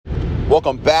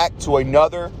Welcome back to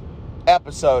another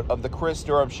episode of the Chris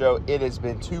Durham Show. It has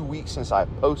been 2 weeks since I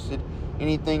posted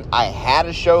anything. I had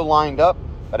a show lined up,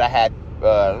 but I had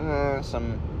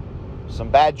some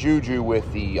bad juju with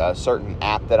the certain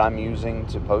app that I'm using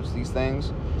to post these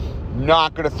things.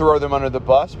 Not going to throw them under the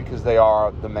bus because they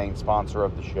are the main sponsor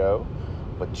of the show.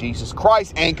 But Jesus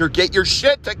Christ, Anchor, get your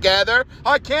shit together.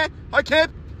 I couldn't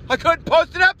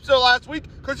post an episode last week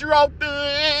because you're all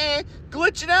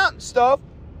glitching out and stuff.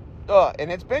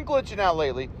 And it's been glitching out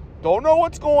lately. Don't know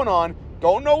what's going on.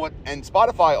 And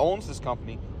Spotify owns this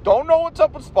company. Don't know what's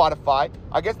up with Spotify.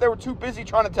 I guess they were too busy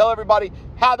trying to tell everybody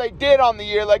how they did on the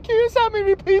year. Like, here's how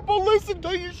many people listen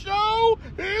to your show.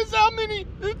 Here's how many,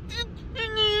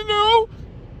 you know.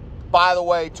 By the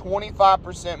way,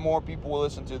 25% more people will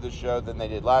listen to the show than they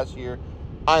did last year.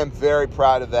 I am very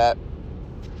proud of that.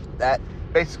 That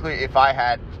basically, if I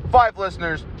had 5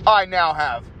 listeners, I now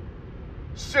have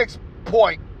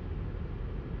 6.25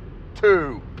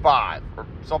 or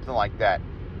something like that.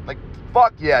 Like,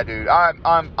 fuck yeah, dude.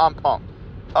 I'm pumped.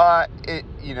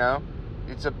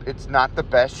 It's not the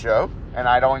best show, and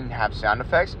I don't even have sound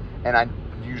effects, and I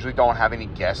usually don't have any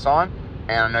guests on.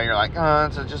 And I know you're like,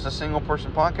 it's just a single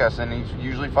person podcast, and he's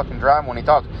usually fucking driving when he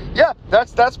talks. Yeah,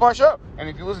 that's my show. And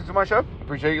if you listen to my show, I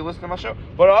appreciate you listening to my show.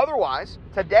 But otherwise,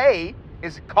 today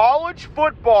is college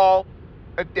football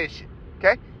edition.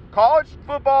 Okay? College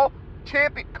football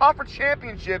conference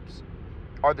championships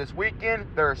are this weekend.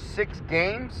 There are 6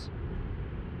 games.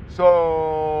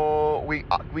 So we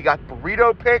got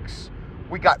burrito picks.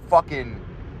 We got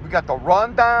the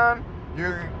rundown.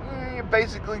 You're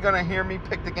basically gonna hear me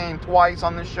pick the game twice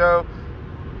on this show.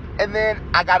 And then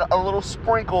I got a little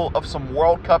sprinkle of some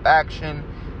World Cup action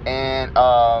and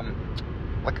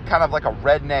like a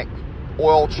redneck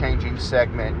oil changing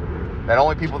segment that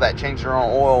only people that change their own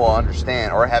oil will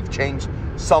understand, or have changed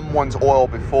someone's oil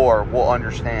before will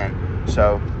understand.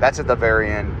 So that's at the very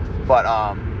end. But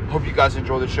hope you guys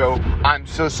enjoy the show. I'm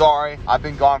so sorry I've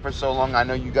been gone for so long. I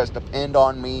know you guys depend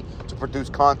on me to produce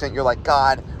content. You're like,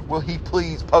 God, will he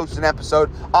please post an episode?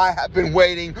 I have been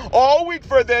waiting all week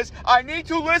for this. I need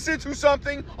to listen to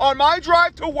something on my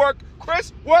drive to work.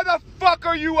 Chris, where the fuck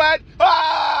are you at?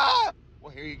 Ah!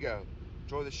 Well, here you go.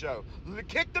 Enjoy the show.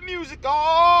 Kick the music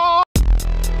on.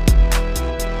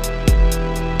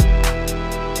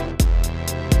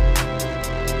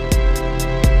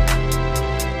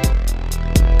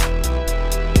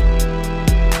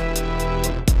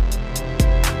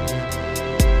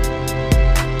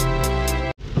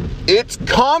 It's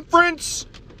conference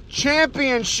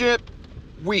championship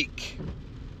week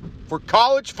for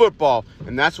college football,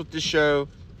 and that's what this show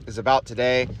is about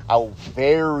today. I will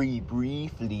very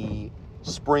briefly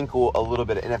sprinkle a little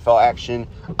bit of NFL action.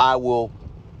 I will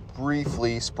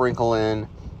briefly sprinkle in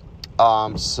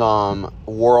some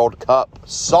World Cup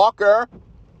soccer.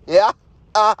 Yeah,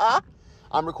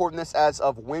 I'm recording this as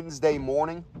of Wednesday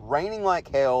morning. Raining like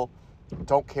hell.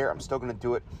 Don't care. I'm still going to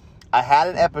do it. I had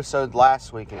an episode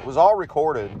last week. It was all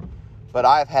recorded, but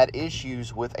I've had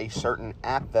issues with a certain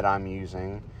app that I'm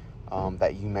using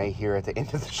that you may hear at the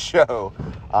end of the show.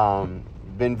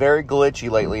 Been very glitchy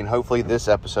lately, and hopefully this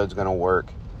episode's going to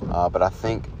work. But I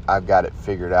think I've got it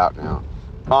figured out now.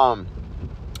 So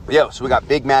we got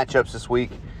big matchups this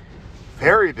week.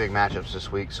 Very big matchups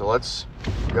this week. So let's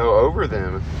go over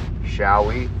them, shall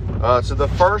we? So the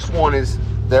first one is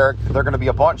they're going to be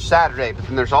a bunch Saturday, but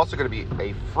then there's also going to be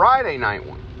a Friday night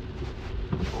one.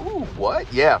 Ooh, what?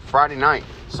 Yeah, Friday night.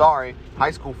 Sorry,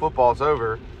 high school football's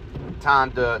over.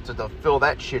 Time to fill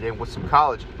that shit in with some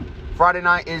college. Friday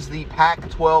night is the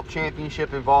Pac-12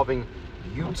 championship involving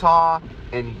Utah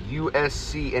and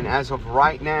USC. And as of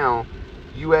right now,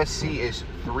 USC is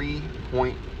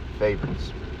 3-point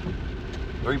favorites.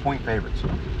 3-point favorites.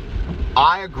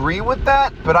 I agree with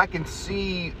that, but I can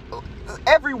see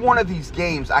every one of these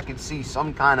games, I can see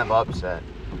some kind of upset.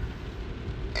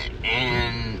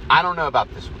 And I don't know about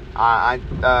this one.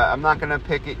 I'm not going to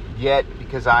pick it yet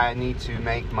because I need to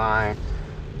make my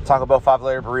Taco Bell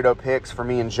 5-layer burrito picks for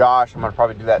me and Josh. I'm going to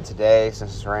probably do that today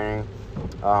since it's raining.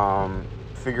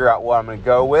 Figure out what I'm going to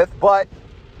go with. But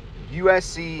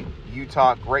USC,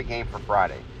 Utah, great game for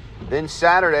Friday. Then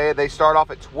Saturday, they start off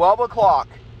at 12 o'clock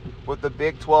with the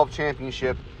Big 12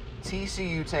 championship.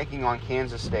 TCU taking on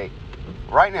Kansas State.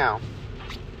 Right now,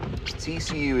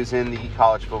 TCU is in the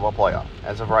college football playoff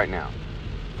as of right now.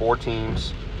 4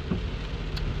 teams.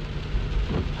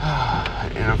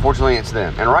 And unfortunately, it's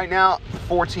them. And right now,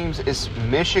 4 teams is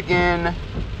Michigan,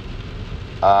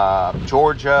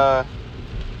 Georgia,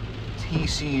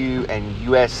 TCU, and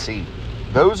USC.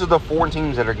 Those are the 4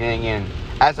 teams that are getting in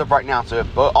as of right now. So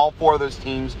if all 4 of those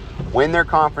teams win their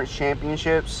conference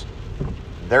championships,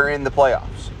 they're in the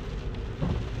playoffs.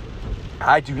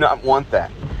 I do not want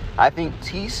that. I think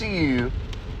TCU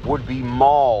would be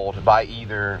mauled by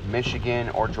either Michigan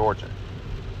or Georgia.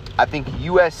 I think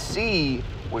USC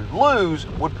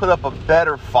would put up a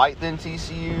better fight than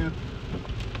TCU.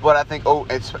 But I think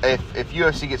if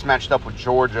USC gets matched up with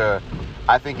Georgia,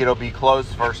 I think it'll be close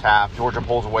the first half. Georgia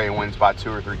pulls away and wins by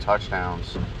 2 or 3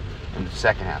 touchdowns in the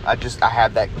second half. I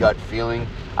have that gut feeling.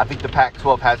 I think the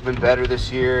Pac-12 has been better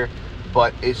this year,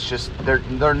 but it's just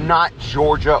they're not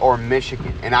Georgia or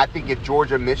Michigan. And I think if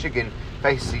Georgia and Michigan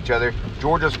faces each other,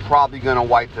 Georgia's probably going to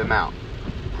wipe them out.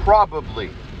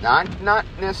 Probably. Not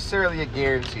necessarily a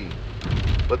guarantee,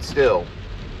 but still.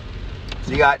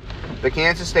 So you got the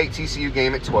Kansas State TCU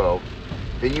game at 12.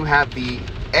 Then you have the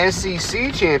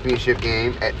SEC championship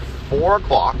game at 4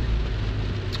 o'clock.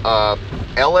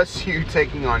 LSU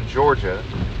taking on Georgia.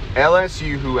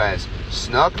 LSU, who has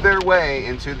snuck their way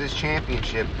into this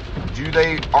championship,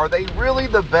 are they really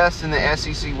the best in the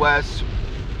SEC West?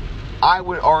 I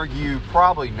would argue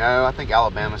probably no. I think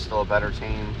Alabama's still a better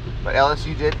team, but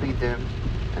LSU did beat them,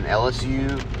 and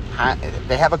LSU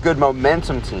they have a good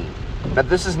momentum team. Now,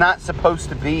 this is not supposed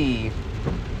to be,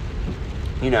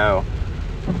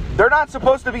 they're not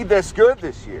supposed to be this good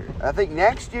this year. I think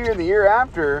next year and the year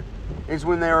after is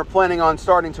when they were planning on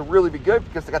starting to really be good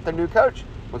because they got their new coach.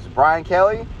 Was Brian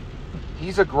Kelly?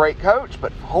 He's a great coach,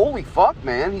 but holy fuck,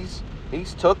 man,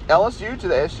 he's took LSU to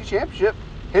the SEC championship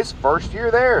his first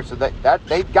year there, so that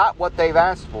they've got what they've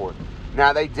asked for.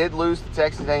 Now, they did lose to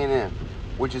Texas A&M,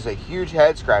 which is a huge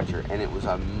head scratcher, and it was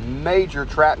a major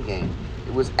trap game.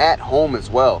 It was at home as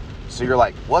well. So you're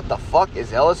like, what the fuck?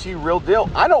 Is LSU real deal?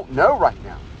 I don't know right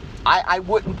now. I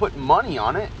wouldn't put money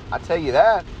on it. I tell you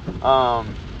that.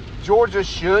 Georgia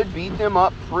should beat them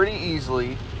up pretty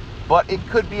easily, but it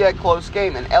could be a close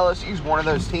game. And LSU's one of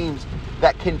those teams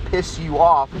that can piss you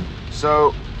off.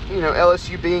 So,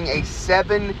 LSU being a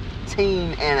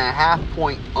 17.5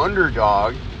 point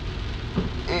underdog,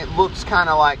 it looks kind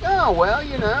of like, oh, well,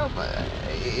 but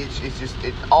it's just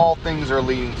all things are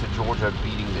leading to Georgia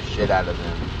beating the shit out of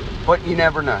them. But you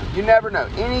never know. You never know.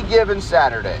 Any given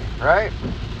Saturday, right?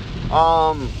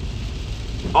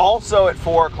 Also at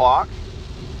 4 o'clock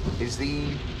is the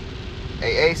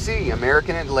AAC,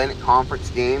 American Atlantic Conference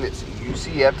game. It's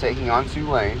UCF taking on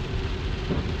Tulane.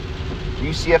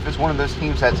 UCF is one of those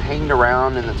teams that's hanged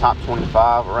around in the top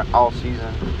 25 all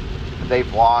season.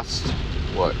 They've lost,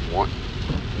 one?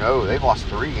 No, they've lost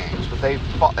 3 games, but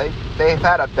they've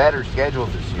had a better schedule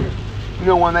this year.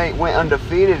 When they went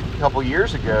undefeated a couple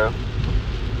years ago,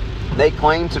 they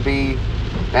claimed to be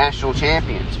national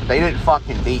champions, but they didn't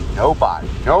fucking beat nobody.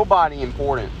 Nobody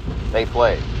important they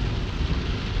played.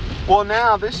 Well,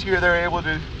 now this year they're able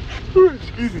to,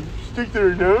 stick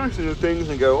their nose into things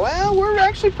and go, well, we're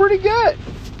actually pretty good.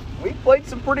 We played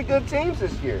some pretty good teams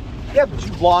this year. Yeah, but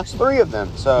you've lost 3 of them,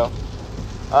 so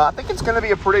I think it's going to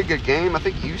be a pretty good game. I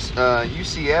think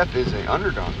UCF is an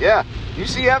underdog. Yeah,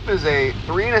 UCF is a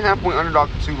 3.5 point underdog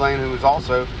to Tulane, who is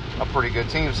also a pretty good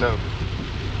team. So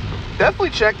definitely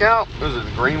check out, was it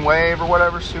the Green Wave or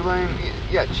whatever, Tulane?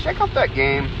 Yeah, check out that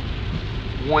game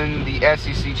when the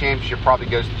SEC championship probably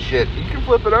goes to shit. You can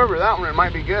flip it over that one, it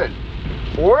might be good.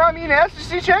 Or,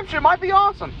 SEC championship might be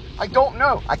awesome. I don't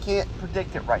know. I can't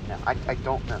predict it right now. I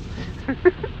don't know.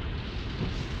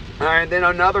 All right, then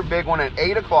another big one at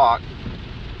 8 o'clock.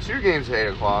 2 games at 8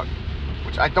 o'clock,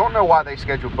 which I don't know why they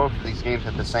scheduled both of these games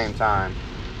at the same time.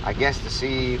 I guess to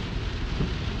see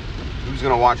who's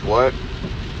going to watch what.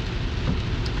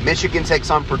 Michigan takes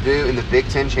on Purdue in the Big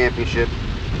Ten Championship.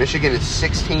 Michigan is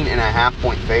 16.5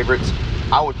 point favorites.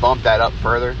 I would bump that up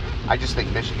further. I just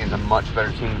think Michigan's a much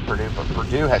better team than Purdue, but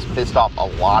Purdue has pissed off a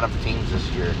lot of teams this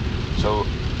year. So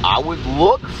I would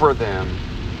look for them.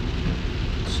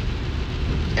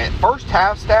 At first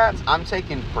half stats, I'm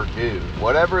taking Purdue.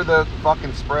 Whatever the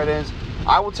fucking spread is,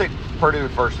 I will take Purdue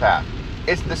first half.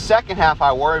 It's the second half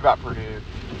I worry about Purdue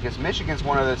because Michigan's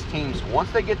one of those teams, once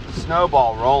they get the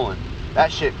snowball rolling,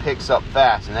 that shit picks up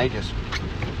fast and they just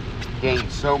gain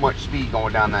so much speed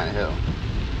going down that hill.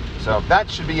 So that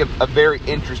should be a very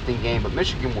interesting game, but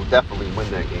Michigan will definitely win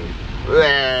that game.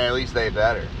 At least they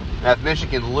better. Now, if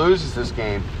Michigan loses this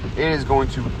game, it is going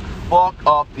to fuck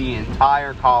up the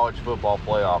entire college football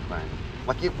playoff thing.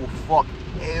 Like, it will fuck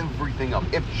everything up.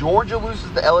 If Georgia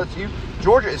loses to LSU,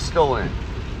 Georgia is still in.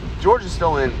 Georgia's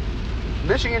still in.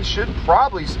 Michigan should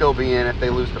probably still be in if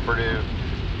they lose to Purdue.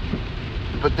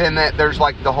 But then there's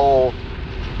like the whole,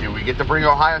 do we get to bring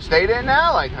Ohio State in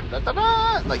now? Like,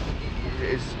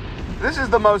 this is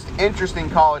the most interesting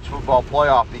college football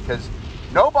playoff because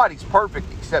nobody's perfect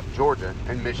except Georgia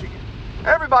and Michigan.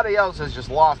 Everybody else has just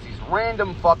lost these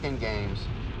random fucking games.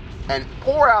 And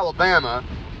poor Alabama,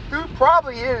 who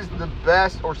probably is the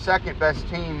best or second best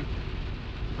team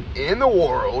in the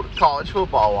world, college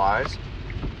football-wise,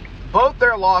 both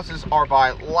their losses are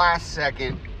by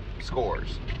last-second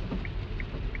scores.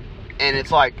 And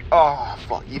it's like, oh,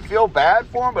 fuck. You feel bad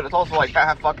for them, but it's also like,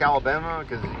 fuck Alabama,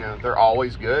 because, they're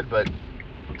always good. But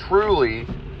truly,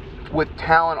 with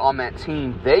talent on that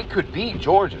team, they could beat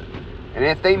Georgia. And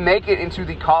if they make it into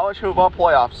the college football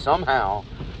playoffs somehow,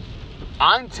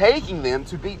 I'm taking them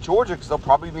to beat Georgia because they'll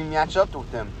probably be matched up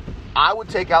with them. I would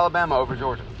take Alabama over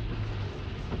Georgia.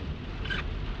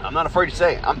 I'm not afraid to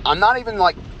say it. I'm not even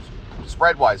like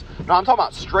spread-wise. No, I'm talking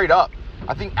about straight up.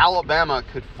 I think Alabama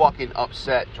could fucking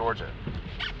upset Georgia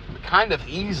kind of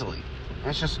easily.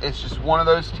 It's just one of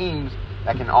those teams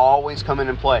that can always come in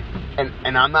and play.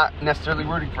 And I'm not necessarily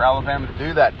rooting for Alabama to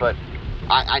do that, but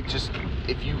I just,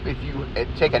 if you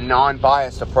take a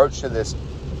non-biased approach to this,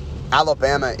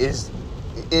 Alabama is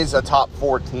a top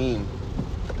 4 team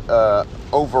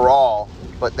overall,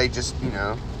 but they just,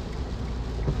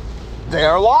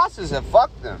 their losses have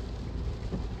fucked them.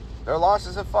 Their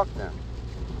losses have fucked them.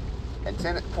 And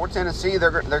for Tennessee,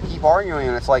 they're keep arguing,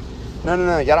 and it's like,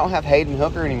 no, y'all don't have Hayden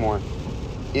Hooker anymore.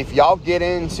 If y'all get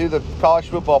into the college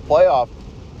football playoff,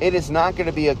 it is not going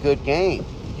to be a good game.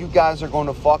 You guys are going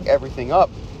to fuck everything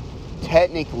up.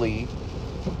 Technically,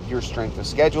 your strength of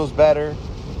schedule is better.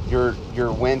 Your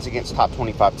wins against top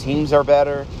 25 teams are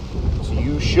better. So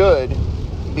you should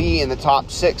be in the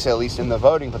top 6, at least in the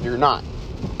voting, but you're not.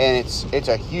 And it's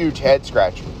a huge head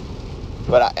scratcher.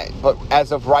 But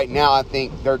as of right now, I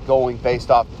think they're going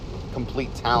based off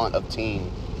complete talent of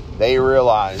team. They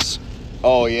realize,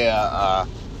 oh yeah,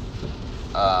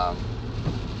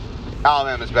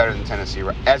 Alabama's better than Tennessee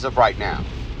as of right now,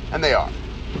 and they are.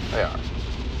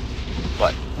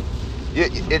 But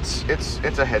it's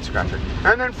a head scratcher.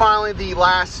 And then finally, the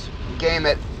last game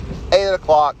at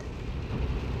 8:00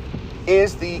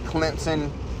 is the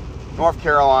Clemson North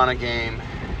Carolina game.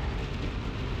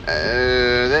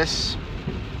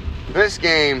 This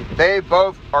game, they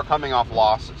both are coming off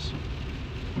losses.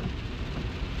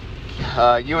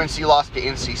 UNC lost to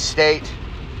NC State,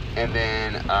 and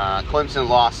then Clemson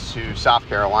lost to South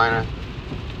Carolina.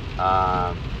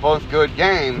 Both good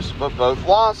games, but both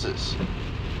losses.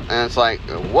 And it's like,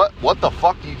 what the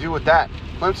fuck do you do with that?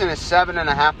 Clemson is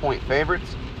 7.5-point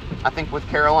favorites. I think with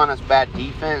Carolina's bad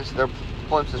defense,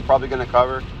 Clemson's probably going to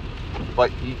cover.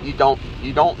 But you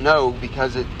don't know,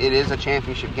 because it is a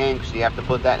championship game, because you have to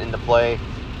put that into play.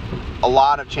 A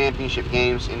lot of championship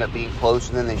games end up being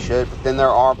closer than they should, but then there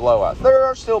are blowouts. There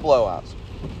are still blowouts.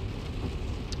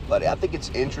 But I think it's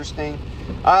interesting.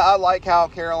 I like how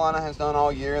Carolina has done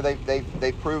all year.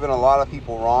 They've proven a lot of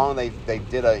people wrong. They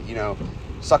did a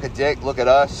suck a dick, look at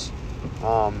us.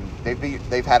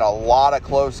 They've had a lot of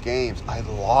close games.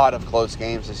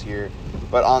 This year.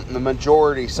 But on the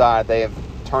majority side, they have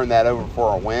turned that over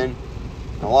for a win.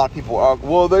 And a lot of people are,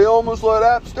 well, they almost let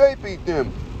App State beat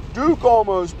them. Duke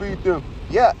almost beat them.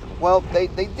 Yeah, well, they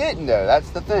didn't, though. That's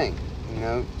the thing.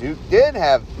 Duke did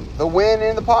have the win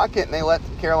in the pocket, and they let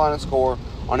Carolina score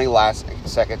on a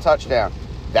last-second touchdown.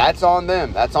 That's on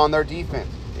them. That's on their defense.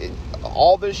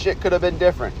 All this shit could have been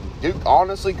different. Duke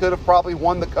honestly could have probably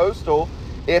won the Coastal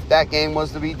if that game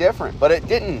was to be different, but it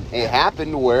didn't. It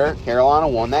happened where Carolina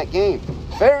won that game.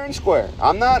 Fair and square.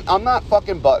 I'm not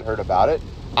fucking butthurt about it.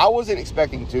 I wasn't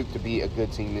expecting Duke to be a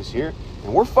good team this year,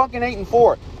 and we're fucking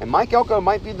 8-4. And Mike Elko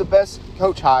might be the best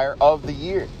coach hire of the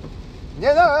year.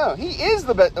 Yeah, no, he is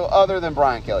the best, other than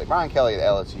Brian Kelly. Brian Kelly at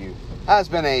LSU has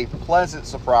been a pleasant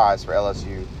surprise for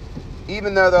LSU.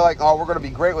 Even though they're like, oh, we're going to be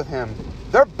great with him,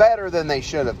 they're better than they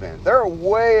should have been. They're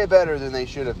way better than they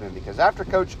should have been, because after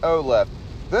Coach O left,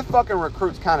 the fucking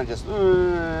recruits kind of just,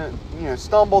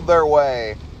 stumbled their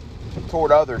way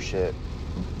toward other shit.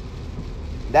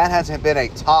 That hasn't been a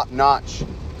top-notch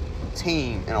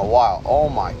team in a while. Oh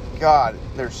my God,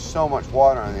 there's so much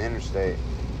water on the interstate.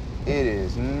 It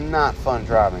is not fun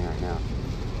driving right now.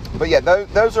 But yeah,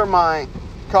 those are my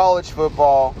college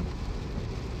football.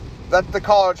 That's the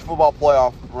college football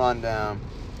playoff rundown.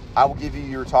 I will give you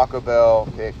your Taco Bell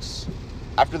picks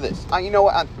after this. You know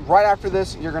what? Right after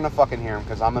this, you're going to fucking hear them,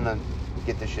 because I'm going to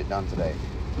get this shit done today.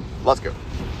 Let's go.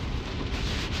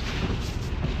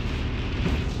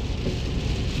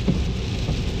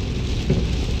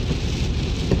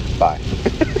 Bye.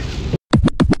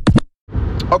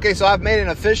 Okay, so I've made an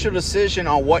official decision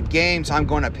on what games I'm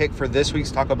going to pick for this week's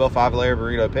Taco Bell 5-layer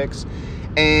burrito picks.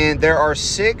 And there are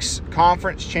 6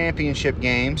 conference championship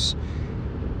games.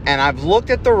 And I've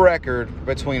looked at the record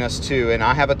between us two, and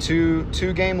I have a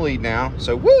two-game lead now.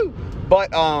 So, woo!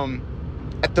 But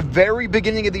at the very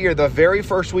beginning of the year, the very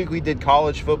first week we did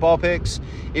college football picks,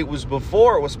 it was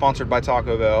before it was sponsored by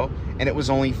Taco Bell, and it was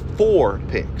only 4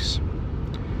 picks.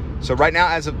 So right now,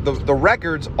 as of the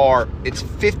records are, it's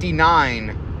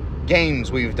 59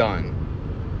 games we've done.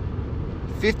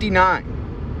 59.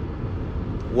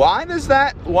 Why does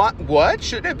that, what?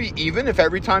 Shouldn't it be even if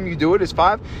every time you do it is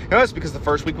 5? No, it's because the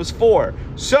first week was 4.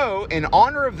 So, in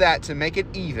honor of that, to make it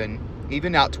even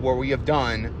out to where we have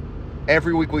done,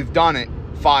 every week we've done it,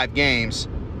 5 games,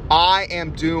 I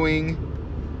am doing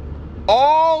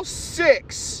all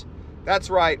 6, that's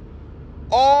right,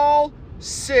 all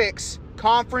 6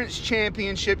 conference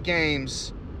championship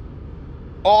games,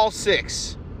 all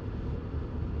 6.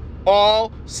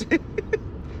 All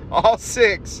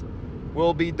 6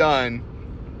 will be done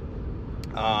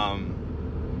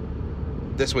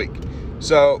this week.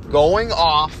 So going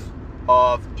off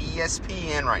of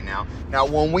ESPN right now. Now,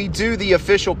 when we do the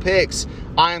official picks,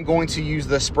 I am going to use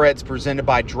the spreads presented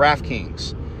by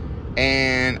DraftKings.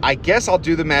 And I guess I'll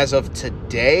do them as of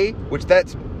today, which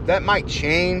that might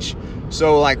change.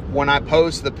 So, like, when I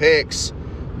post the picks,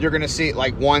 you're going to see,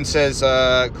 like, one says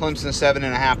Clemson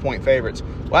 7.5-point favorites.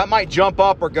 Well, that might jump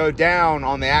up or go down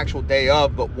on the actual day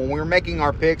of, but when we're making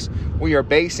our picks, we are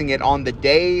basing it on the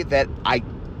day that I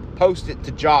post it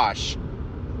to Josh.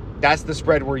 That's the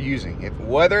spread we're using.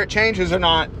 Whether it changes or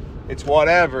not, it's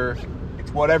whatever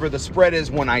the spread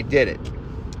is when I did it.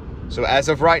 So as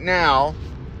of right now,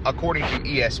 according to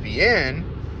ESPN,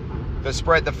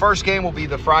 the first game will be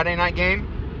the Friday night game.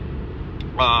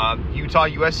 Utah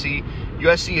USC.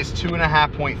 USC is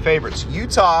 2.5-point favorites.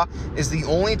 Utah is the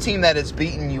only team that has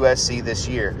beaten USC this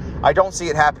year. I don't see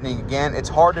it happening again. It's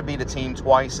hard to beat a team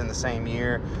twice in the same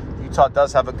year. Utah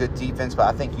does have a good defense, but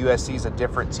I think USC is a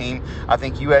different team. I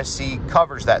think USC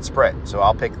covers that spread, so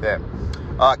I'll pick them.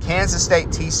 Kansas State,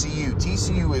 TCU.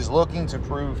 TCU is looking to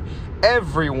prove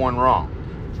everyone wrong.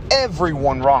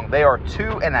 Everyone wrong. They are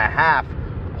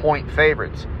 2.5-point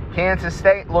favorites. Kansas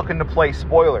State looking to play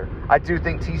spoiler. I do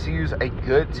think TCU's a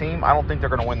good team. I don't think they're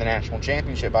going to win the national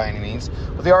championship by any means,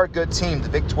 but they are a good team. The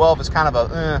Big 12 is kind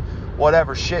of a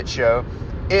whatever shit show.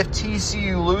 If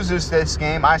TCU loses this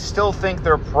game, I still think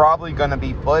they're probably going to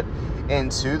be put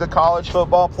into the college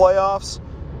football playoffs.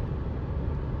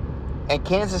 And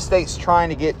Kansas State's trying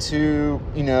to get to,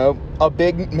 a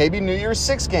big, maybe New Year's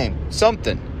 6 game,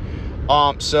 something.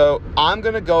 So I'm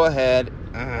going to go ahead.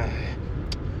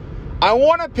 I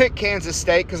want to pick Kansas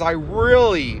State because I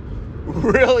really,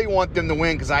 really want them to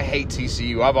win because I hate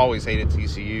TCU. I've always hated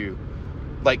TCU.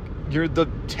 Like, you're the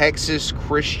Texas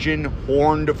Christian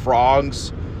horned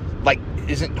frogs. Like,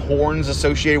 isn't horns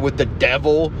associated with the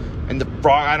devil and the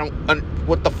frog?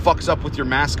 What the fuck's up with your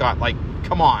mascot? Like,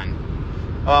 come on.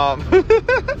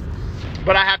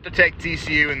 But I have to take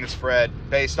TCU in the spread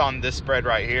based on this spread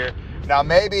right here. Now,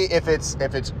 maybe if it's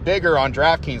bigger on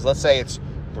DraftKings, let's say it's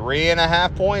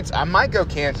 3.5 points, I might go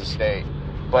Kansas State.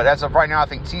 But as of right now, I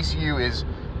think TCU is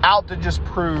out to just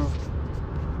prove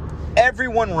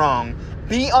everyone wrong,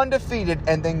 be undefeated,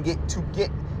 and then get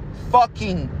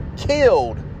fucking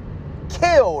killed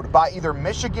by either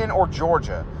Michigan or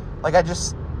Georgia. Like, I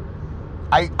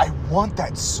want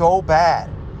that so bad.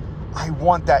 I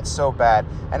want that so bad.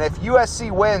 And if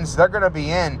USC wins, they're going to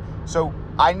be in. So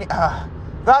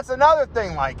that's another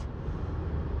thing. Like,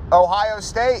 Ohio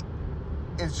State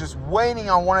is just waiting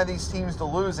on one of these teams to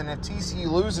lose. And if TCU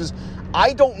loses,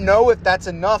 I don't know if that's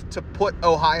enough to put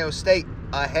Ohio State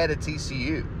ahead of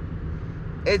TCU.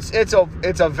 It's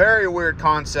a very weird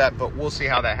concept, but we'll see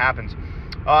how that happens.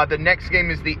 The next game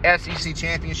is the SEC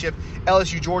Championship.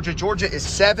 LSU, Georgia. Georgia is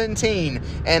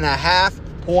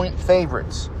 17.5-point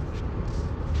favorites.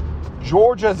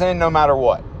 Georgia's in no matter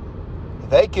what.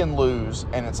 They can lose,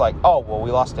 and it's like, oh, well,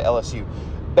 we lost to LSU.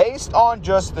 Based on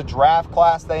just the draft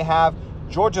class they have,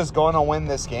 Georgia's going to win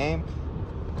this game.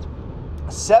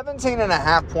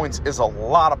 17.5 points is a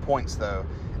lot of points, though,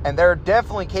 and they're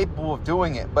definitely capable of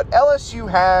doing it. But LSU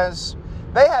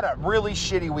they had a really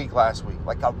shitty week last week,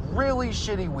 like a really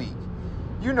shitty week.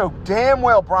 You know damn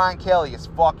well Brian Kelly is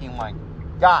fucking like,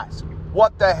 guys,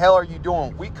 what the hell are you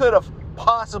doing? We could have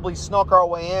possibly snuck our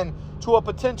way in to a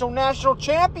potential national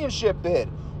championship bid.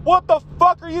 What the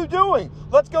fuck are you doing?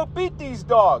 Let's go beat these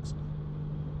dogs.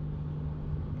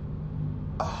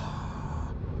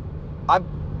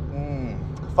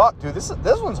 Fuck, dude,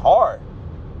 this one's hard.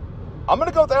 I'm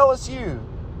gonna go with LSU.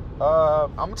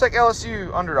 I'm gonna take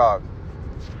LSU underdog.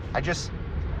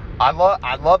 I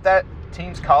love that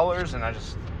team's colors, and I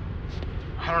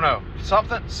don't know,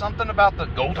 something about the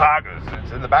Gold Tigers.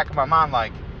 It's in the back of my mind,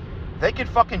 like, they can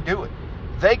fucking do it.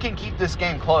 They can keep this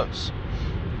game close.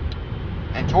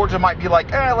 And Georgia might be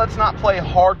like, let's not play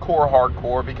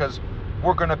hardcore because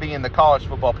we're going to be in the college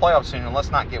football playoff soon, and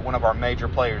let's not get one of our major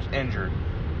players injured.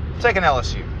 Taking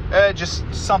LSU. Just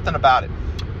something about it.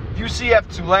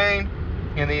 UCF Tulane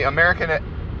in the American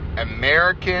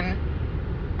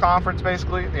Conference,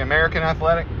 basically. The American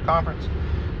Athletic Conference.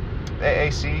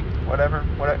 AAC, whatever,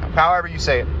 however you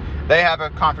say it. They have a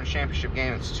conference championship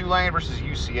game. It's Tulane versus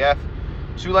UCF.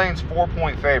 Tulane's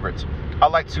 4-point favorites. I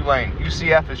like Tulane.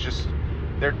 UCF is just,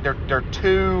 they're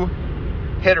too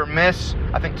hit or miss.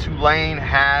 I think Tulane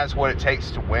has what it takes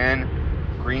to win.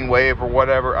 Green Wave or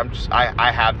whatever.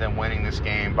 I have them winning this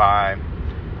game by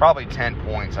probably 10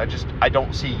 points. I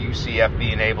don't see UCF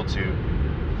being able to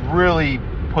really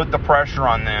put the pressure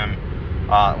on them,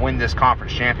 win this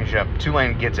conference championship.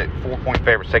 Tulane gets it. 4-point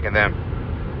favorites, taking them.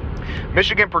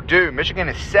 Michigan, Purdue. Michigan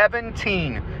is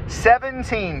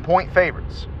 17-point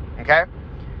favorites. Okay?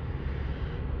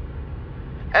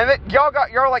 And then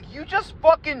y'all like, you just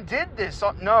fucking did this.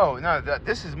 No,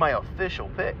 this is my official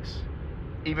picks.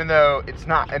 Even though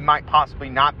it might possibly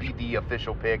not be the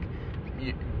official pick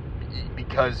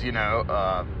because, it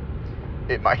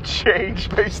might change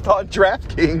based on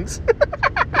DraftKings.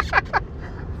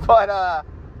 But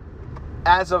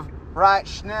as of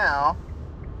right now,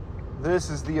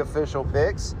 this is the official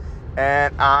picks.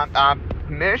 And I'm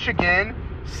Michigan,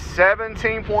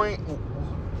 17-point.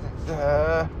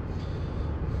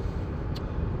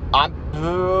 I'm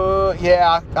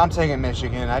taking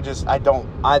Michigan. I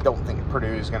don't think Purdue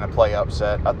is going to play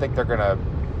upset. I think they're going to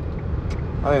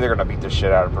beat the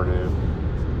shit out of Purdue.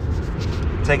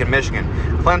 Taking Michigan.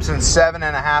 Clemson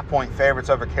 7.5-point favorites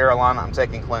over Carolina. I'm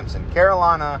taking Clemson.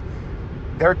 Carolina,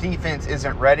 their defense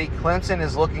isn't ready. Clemson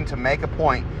is looking to make a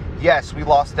point. Yes, we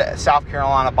lost to South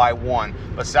Carolina by 1,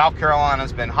 but South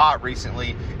Carolina's been hot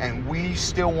recently, and we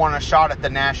still want a shot at the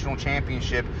national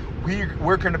championship.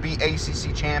 We're going to be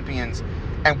ACC champions,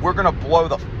 and we're going to blow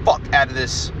the fuck out of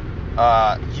this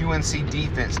UNC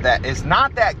defense that is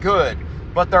not that good,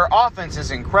 but their offense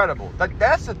is incredible.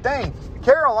 That's the thing.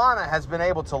 Carolina has been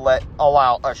able to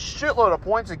allow a shitload of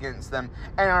points against them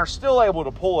and are still able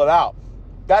to pull it out.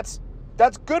 That's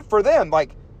good for them.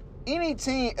 Like, any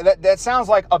team that sounds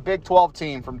like a Big 12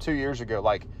 team from 2 years ago.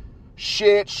 Like,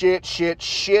 shit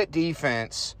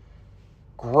defense,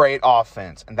 great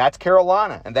offense. And that's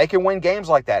Carolina. And they can win games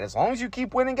like that. As long as you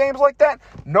keep winning games like that,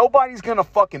 nobody's going to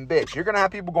fucking bitch. You're going to have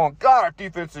people going, God, our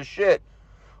defense is shit.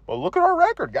 Well, look at our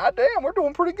record. Goddamn, we're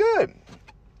doing pretty good.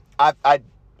 I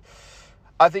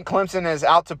think Clemson is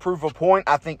out to prove a point.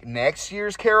 I think next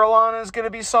year's Carolina is going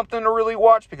to be something to really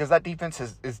watch because that defense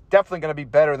is definitely going to be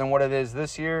better than what it is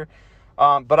this year.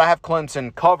 But I have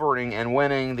Clemson covering and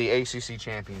winning the ACC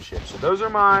championship. So those are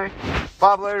my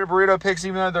 5-letter burrito picks,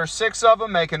 even though there's 6 of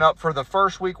them, making up for the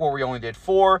first week where we only did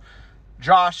 4.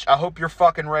 Josh, I hope you're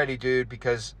fucking ready, dude,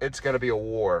 because it's going to be a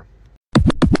war.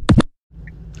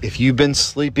 If you've been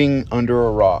sleeping under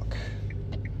a rock,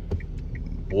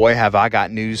 boy, have I got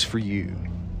news for you.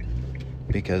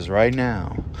 Because right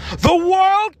now, the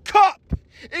World Cup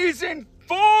is in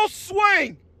full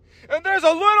swing. And there's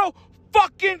a little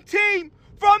fucking team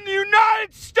from the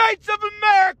United States of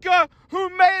America who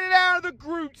made it out of the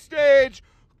group stage.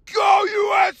 Go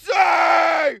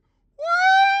USA!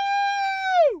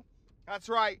 Woo! That's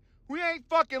right. We ain't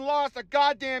fucking lost a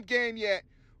goddamn game yet.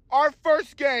 Our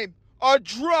first game, a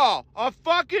draw. A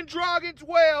fucking draw against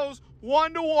Wales.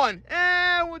 1-1.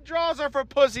 Withdrawals are for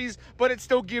pussies, but it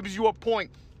still gives you a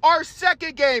point. Our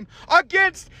second game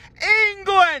against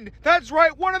England. That's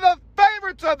right, one of the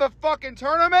favorites of the fucking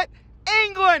tournament.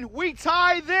 England, we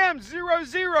tied them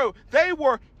 0-0. They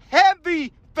were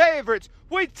heavy favorites.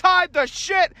 We tied the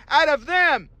shit out of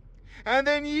them. And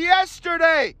then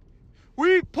yesterday,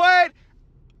 we played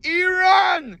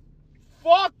Iran.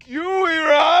 Fuck you,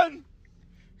 Iran.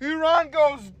 Iran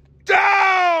goes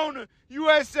down.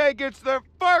 USA gets their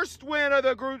first win of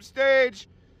the group stage,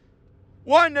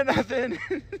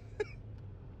 1-0,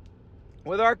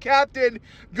 with our captain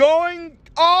going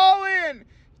all in,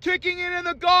 kicking it in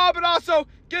the goal, but also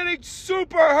getting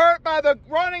super hurt by the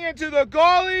running into the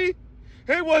goalie.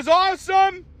 It was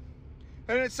awesome,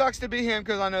 and it sucks to be him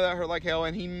because I know that hurt like hell,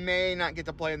 and he may not get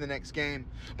to play in the next game.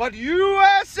 But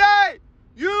USA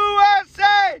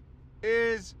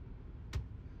is,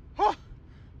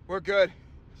 we're good.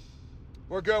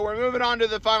 We're good. We're moving on to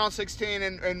the final 16,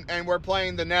 and we're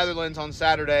playing the Netherlands on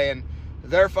Saturday, and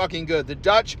they're fucking good. The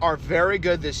Dutch are very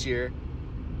good this year.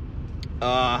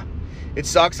 It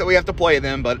sucks that we have to play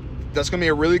them, but that's going to be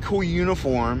a really cool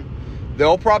uniform.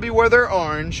 They'll probably wear their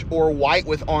orange or white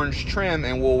with orange trim,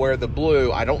 and we'll wear the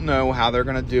blue. I don't know how they're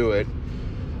going to do it,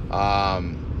 but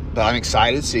I'm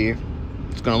excited to see.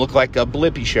 It's going to look like a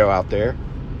Blippi show out there.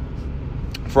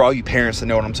 For all you parents that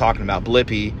know what I'm talking about,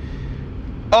 Blippi.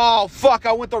 Oh, fuck,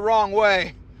 I went the wrong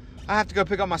way. I have to go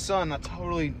pick up my son. God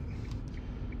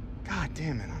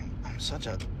damn it. I'm such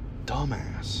a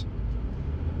dumbass.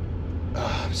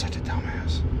 I'm such a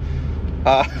dumbass.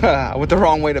 I went the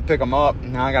wrong way to pick him up.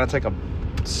 Now I got to take a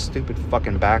stupid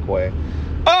fucking back way.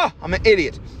 Oh, I'm an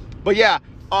idiot. But yeah,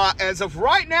 as of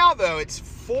right now, though, it's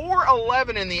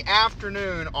 4:11 in the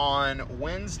afternoon on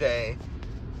Wednesday.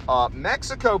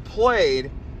 Mexico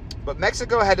played, but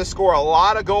Mexico had to score a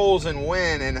lot of goals and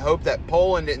win and hope that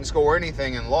Poland didn't score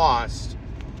anything and lost.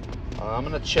 I'm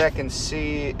going to check and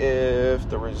see if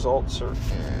the results are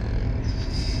in.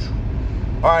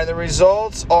 All right, the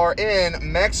results are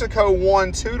in. Mexico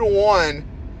won 2-1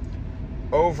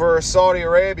 over Saudi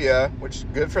Arabia, which is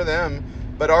good for them.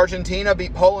 But Argentina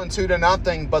beat Poland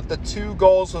 2-0, but the 2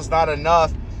 goals was not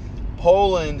enough.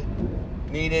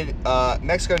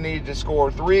 Mexico needed to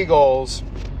score 3 goals.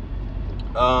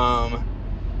 Then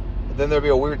there'll be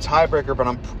a weird tiebreaker, but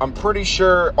I'm pretty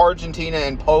sure Argentina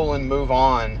and Poland move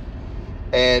on.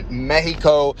 And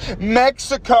Mexico,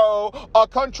 a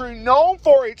country known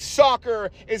for its soccer,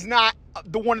 is not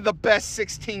one of the best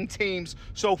 16 teams.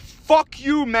 So fuck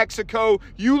you, Mexico.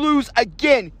 You lose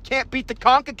again. Can't beat the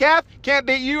CONCACAF. Can't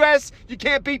beat US. You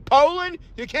can't beat Poland.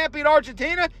 You can't beat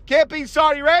Argentina. Can't beat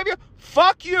Saudi Arabia.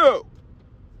 Fuck you.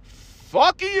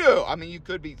 Fuck you. I mean, you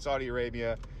could beat Saudi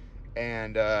Arabia.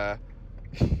 And, and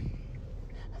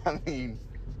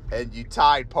you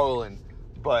tied Poland.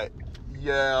 But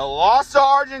you lost to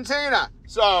Argentina.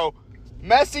 So,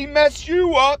 Messi messed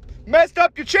you up, messed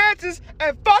up your chances,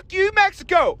 and fuck you,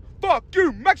 Mexico. Fuck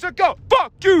you, Mexico.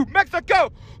 Fuck you,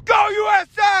 Mexico. Go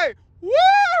USA.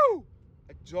 Woo!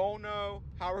 I don't know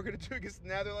how we're going to do against the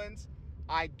Netherlands.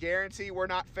 I guarantee we're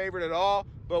not favored at all,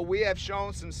 but we have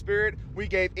shown some spirit. We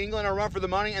gave England a run for the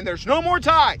money, and there's no more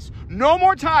ties. No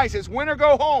more ties. It's win or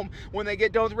go home. When they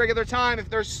get done with regular time, if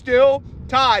they're still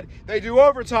tied, they do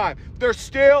overtime. If they're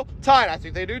still tied, I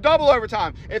think they do double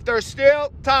overtime. If they're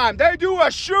still tied, they do a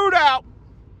shootout.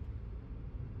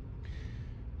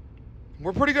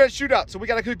 We're pretty good at shootouts, so we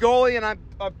got a good goalie, and I'm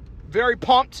very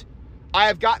pumped. I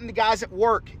have gotten the guys at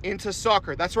work into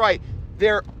soccer. That's right.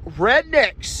 They're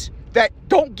rednecks that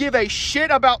don't give a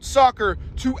shit about soccer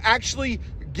to actually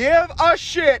give a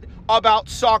shit about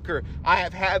soccer. I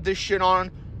have had this shit on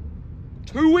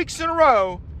 2 weeks in a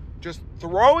row, just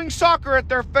throwing soccer at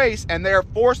their face, and they're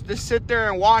forced to sit there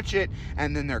and watch it,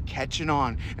 and then they're catching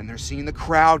on, and they're seeing the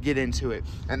crowd get into it,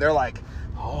 and they're like,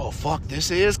 oh, fuck, this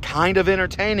is kind of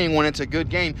entertaining when it's a good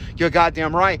game. You're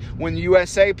goddamn right. When the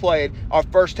USA played our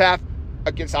first half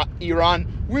against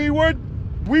Iran, we were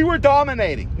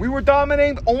dominating. We were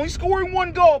dominating, only scoring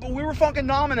 1 goal, but we were fucking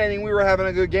dominating. We were having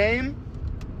a good game.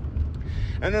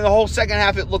 And then the whole second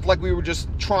half, it looked like we were just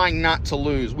trying not to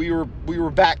lose. We were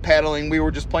backpedaling. We were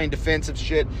just playing defensive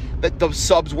shit. That the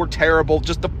subs were terrible.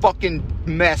 Just a fucking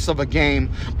mess of a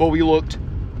game. But we looked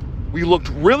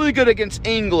really good against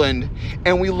England,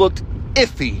 and we looked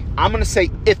iffy. I'm going to say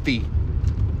iffy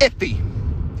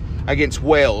against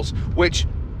Wales, which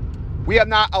we have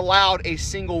not allowed a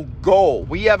single goal.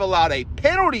 We have allowed a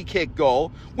penalty kick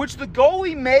goal, which the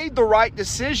goalie made the right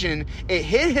decision. It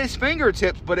hit his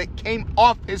fingertips, but it came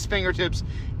off his fingertips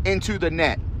into the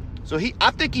net. So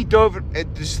I think he dove.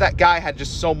 That guy had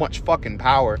just so much fucking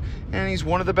power, and he's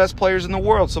one of the best players in the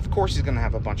world. So of course he's gonna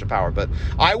have a bunch of power. But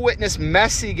I witnessed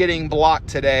Messi getting blocked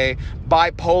today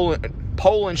by Poland.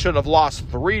 Poland should have lost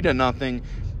 3-0.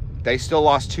 They still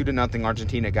lost 2-0.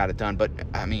 Argentina got it done. But,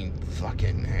 I mean,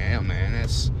 fucking hell, man.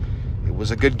 It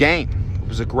was a good game. It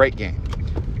was a great game.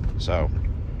 So,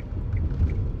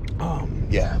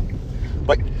 yeah.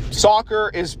 But soccer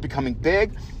is becoming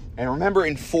big. And remember,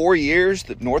 in 4 years,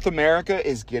 that North America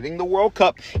is getting the World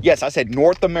Cup. Yes, I said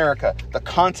North America, the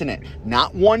continent.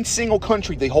 Not one single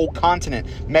country, the whole continent.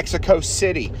 Mexico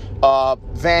City,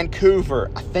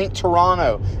 Vancouver, I think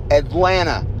Toronto,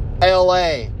 Atlanta,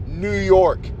 LA, New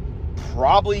York.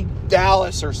 Probably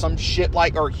Dallas or some shit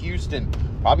or Houston.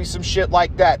 Probably some shit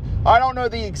like that. I don't know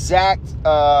the exact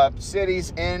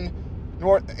cities in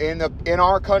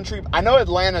our country. I know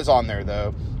Atlanta's on there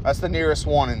though. That's the nearest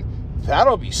one, and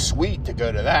that'll be sweet to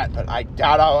go to that. But I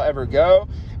doubt I'll ever go.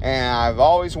 And I've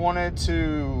always wanted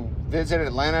to visit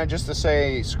Atlanta just to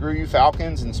say screw you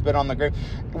Falcons and spit on the grave,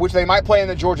 which they might play in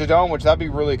the Georgia Dome, which that'd be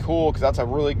really cool because that's a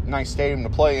really nice stadium to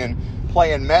play in.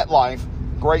 Play in MetLife,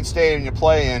 great stadium to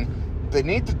play in. They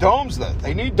need the domes, though.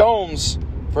 They need domes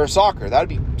for soccer. That would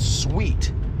be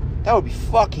sweet. That would be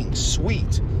fucking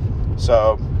sweet.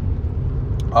 So,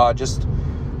 just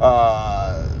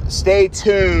stay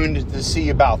tuned to see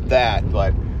about that.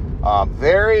 But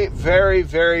Very, very,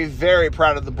 very, very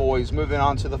proud of the boys moving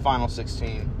on to the final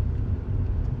 16.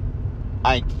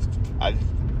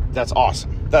 That's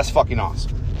awesome. That's fucking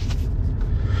awesome.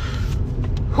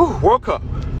 Whew, World Cup.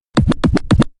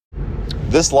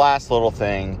 This last little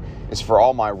thing is for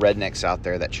all my rednecks out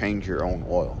there that change your own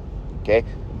oil. Okay?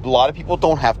 A lot of people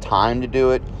don't have time to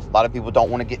do it. A lot of people don't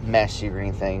want to get messy or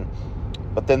anything.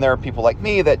 But then there are people like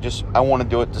me that I want to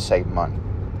do it to save money.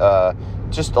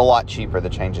 Just a lot cheaper to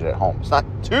change it at home. It's not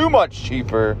too much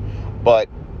cheaper, but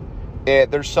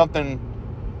there's something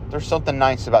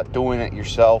nice about doing it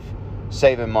yourself,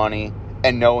 saving money,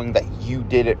 and knowing that you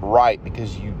did it right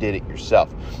because you did it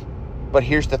yourself. But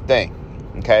here's the thing,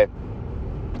 okay?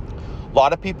 A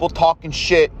lot of people talking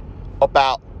shit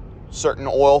about certain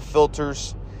oil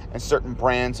filters and certain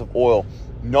brands of oil.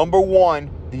 Number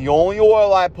one, the only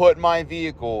oil I put in my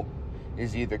vehicle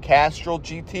is either Castrol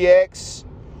GTX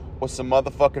or some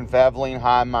motherfucking Valvoline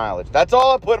high mileage. That's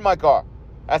all I put in my car.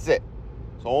 That's it.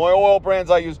 So only oil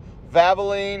brands I use.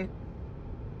 Valvoline,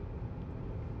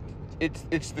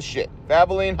 it's the shit.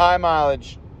 Valvoline high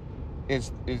mileage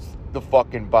is the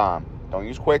fucking bomb. Don't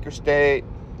use Quaker State.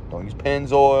 Don't use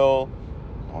Pennzoil.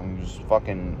 Don't use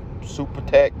fucking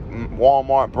Supertech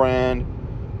Walmart brand.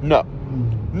 No.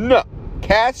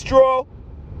 Castrol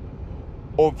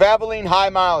or Valvoline high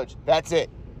mileage. That's it.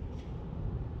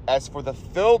 As for the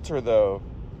filter, though,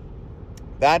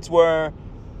 that's where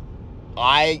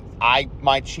my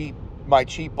cheap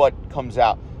butt comes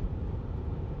out.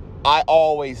 I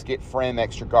always get Fram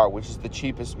Extra Guard, which is the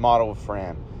cheapest model of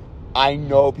Fram. I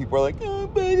know people are like, oh,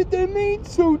 but they're made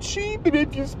so cheap, and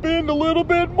if you spend a little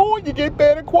bit more, you get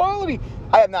better quality.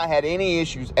 I have not had any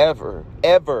issues ever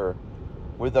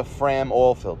with a Fram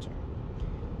oil filter.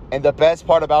 And the best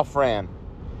part about Fram,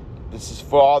 this is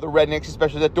for all the rednecks,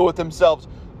 especially that do it themselves,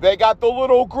 they got the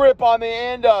little grip on the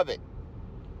end of it.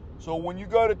 So when you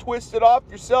go to twist it off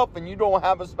yourself and you don't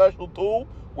have a special tool,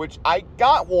 which I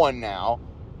got one now,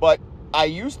 but I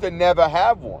used to never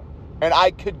have one. And I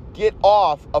could get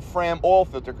off a Fram oil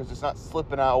filter because it's not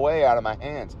slipping away out of my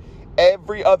hands.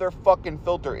 Every other fucking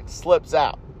filter, it slips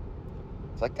out.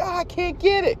 It's like, I can't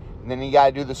get it. And then you got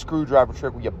to do the screwdriver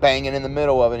trick where you bang it in the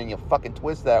middle of it and you fucking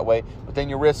twist that way. But then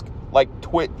you risk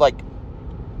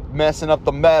messing up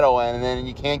the metal and then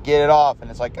you can't get it off. And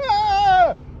it's like,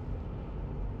 ah!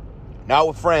 Not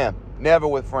with Fram. Never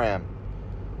with Fram.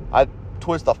 I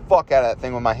twist the fuck out of that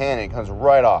thing with my hand and it comes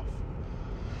right off.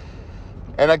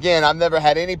 And again, I've never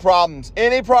had any problems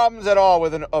at all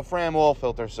with a Fram oil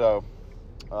filter. So,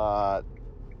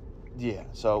 yeah.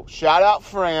 So, shout out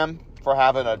Fram for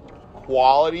having a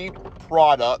quality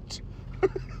product.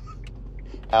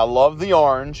 I love the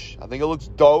orange. I think it looks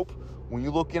dope. When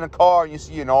you look in a car and you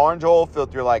see an orange oil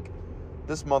filter, you're like,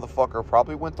 this motherfucker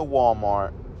probably went to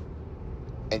Walmart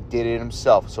and did it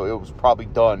himself. So it was probably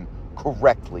done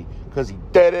correctly because he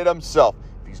did it himself.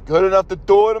 If he's good enough to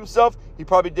do it himself, he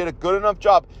probably did a good enough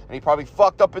job. And he probably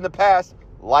fucked up in the past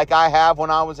like I have when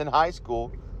I was in high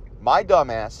school. My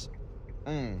dumbass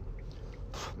had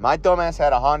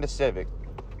a Honda Civic.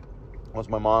 It was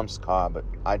my mom's car, but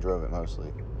I drove it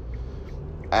mostly.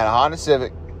 I had a Honda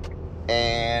Civic,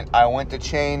 and I went to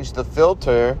change the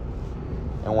filter,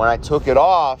 and when I took it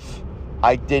off,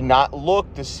 I did not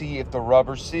look to see if the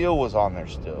rubber seal was on there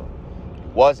still. It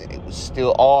wasn't. It was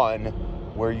still on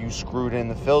where you screwed in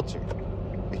the filter.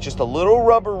 It's just a little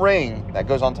rubber ring that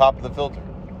goes on top of the filter.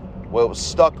 Well, it was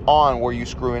stuck on where you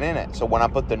screw it in it. So when I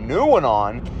put the new one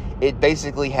on, it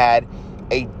basically had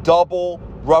a double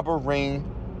rubber ring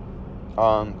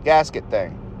gasket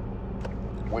thing,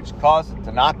 which caused it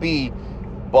to not be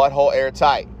butthole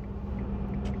airtight,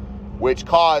 which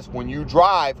caused, when you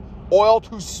drive, oil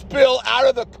to spill out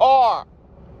of the car.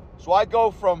 So I go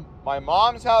from my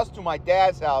mom's house to my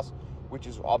dad's house, which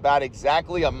is about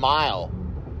exactly a mile,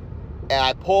 and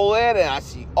I pull in and I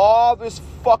see all this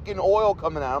fucking oil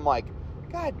coming out. I'm like,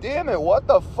 God damn it, what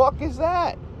the fuck is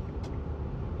that?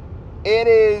 It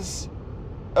is,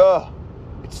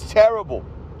 it's terrible.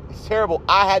 It's terrible.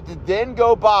 I had to then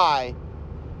go buy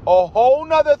a whole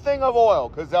nother thing of oil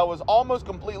because I was almost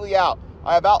completely out.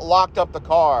 I about locked up the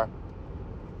car.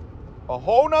 A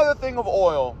whole nother thing of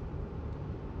oil.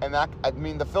 And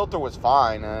the filter was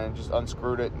fine. And I just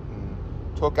unscrewed it and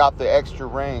took out the extra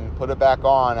ring, put it back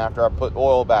on after I put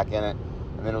oil back in it.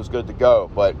 And then it was good to go.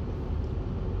 But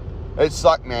it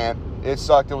sucked, man. It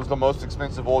sucked. It was the most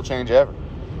expensive oil change ever.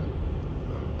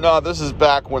 No, this is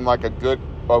back when like a good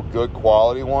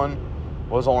quality one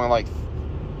was only like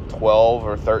 $12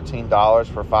 or $13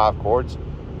 for 5 quarts.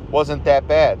 Wasn't that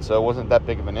bad, so it wasn't that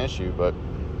big of an issue, but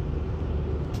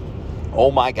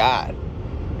oh my God,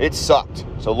 it sucked.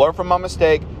 So learn from my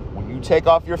mistake. you take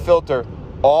off your filter,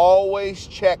 always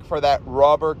check for that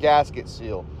rubber gasket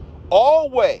seal.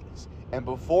 Always. And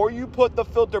before you put the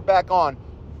filter back on,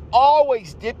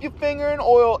 always dip your finger in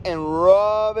oil and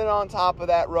rub it on top of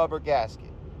that rubber gasket.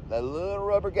 That little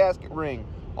rubber gasket ring.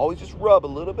 Always just rub a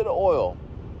little bit of oil.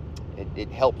 It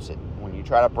helps it. When you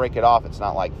try to break it off, it's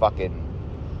not like fucking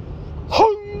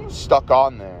stuck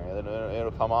on there.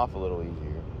 It'll come off a little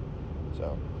easier.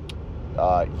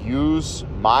 So, use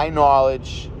my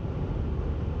knowledge.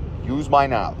 Use my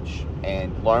knowledge.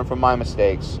 And learn from my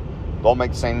mistakes. Don't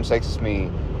make the same mistakes as me.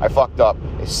 I fucked up.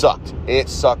 It sucked. It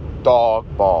sucked dog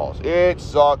balls. It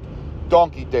sucked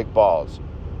donkey dick balls.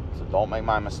 So don't make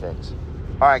my mistakes.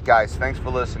 Alright guys, thanks for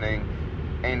listening.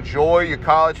 Enjoy your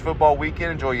college football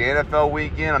weekend. Enjoy your NFL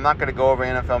weekend. I'm not going to go over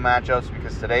NFL matchups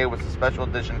because today was a special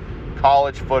edition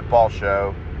college football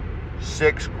show.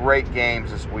 6 great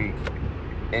games this week.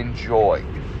 Enjoy.